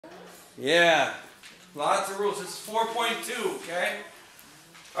Yeah. Lots of rules. This is 4.2, okay?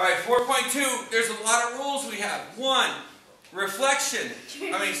 All right, 4.2, there's a lot of rules we have. 1, reflection.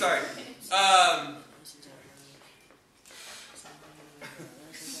 You don't even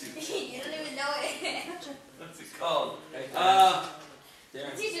know it. What's it called? The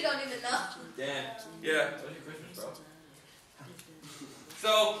teacher don't even know. Dan. Yeah. What's your Christmas, bro?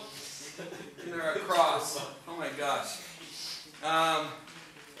 So, they're across. Oh my gosh.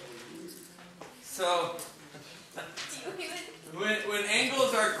 So, when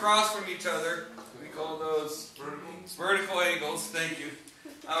angles are across from each other, we call those vertical angles. Thank you.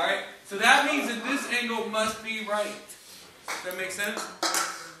 All right. So that means that this angle must be right. Does that make sense?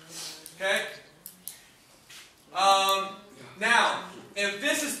 Okay. Now, if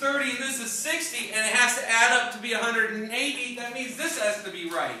this is 30 and this is 60, and it has to add up to be 180, that means this has to be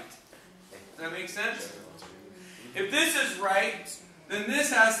right. Does that make sense? If this is right, then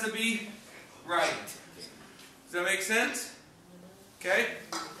this has to be right. Does that make sense? Okay?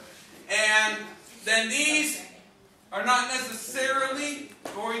 And then these are not necessarily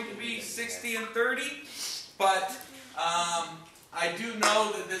going to be 60 and 30, but I do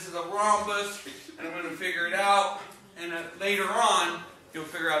know that this is a rhombus, and I'm going to figure it out, and later on, you'll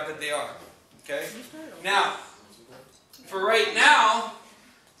figure out that they are. Okay? Now, for right now,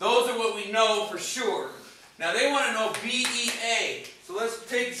 those are what we know for sure. Now, they want to know BEA. So let's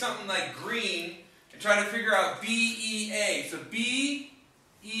take something like green and try to figure out BEA. So B,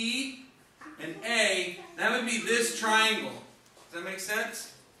 E, and A, that would be this triangle. Does that make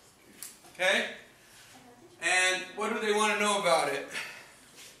sense? Okay? And what do they want to know about it?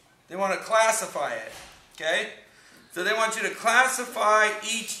 They want to classify it. Okay? So they want you to classify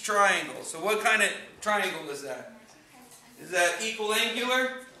each triangle. So what kind of triangle is that? Is that equal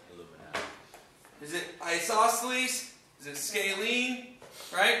angular? Is it isosceles? Is it scalene?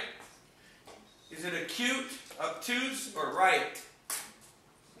 Right? Is it acute, obtuse, or right?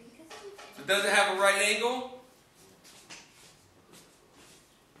 So does it have a right angle?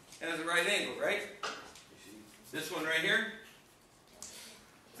 It has a right angle, right? This one right here.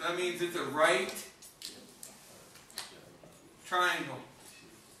 So that means it's a right triangle.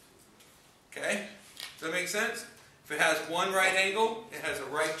 Okay? Does that make sense? If it has one right angle, it has a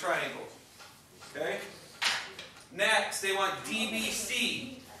right triangle. Okay? Next, they want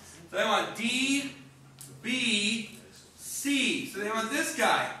DBC. So they want DBC. So they want this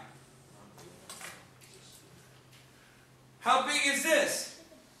guy. How big is this?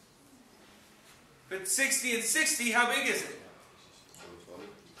 If it's 60 and 60, how big is it?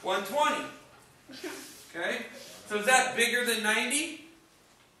 120. Okay? So is that bigger than 90?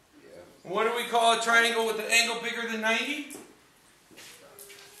 Yeah. What do we call a triangle with an angle bigger than 90?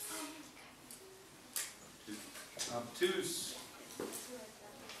 Obtuse.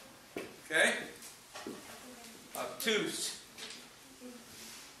 Okay? Obtuse.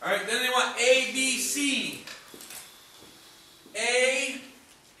 Alright, then they want ABC. A,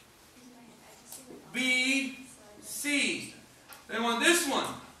 B, C. They want this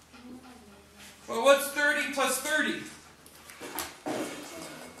one. Well, what's 30 plus 30?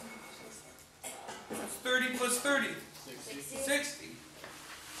 What's 30 plus 30? 60.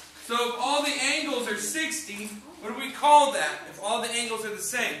 So if all the angles are 60, what do we call that if all the angles are the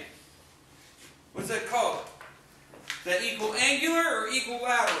same? What's that called? Is that equal angular or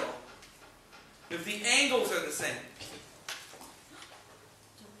equilateral? If the angles are the same.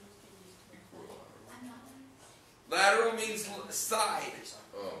 Lateral means side.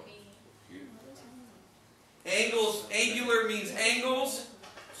 Angles, angular means angles,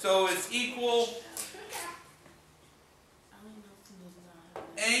 so it's equal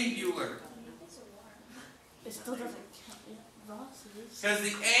angular. It still doesn't count. Because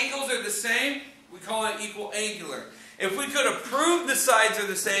the angles are the same, we call it equal angular. If we could have proved the sides are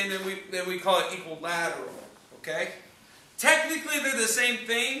the same, then we call it equilateral. Okay? Technically, they're the same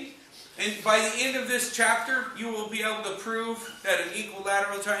thing. And by the end of this chapter, you will be able to prove that an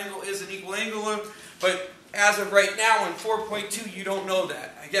equilateral triangle is an equal angular. But as of right now, in 4.2, you don't know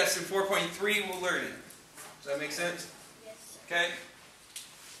that. I guess in 4.3, we'll learn it. Does that make sense? Yes. Okay?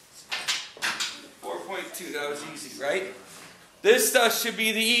 4.2, that was easy, right? This stuff should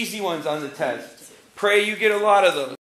be the easy ones on the test. Pray you get a lot of those.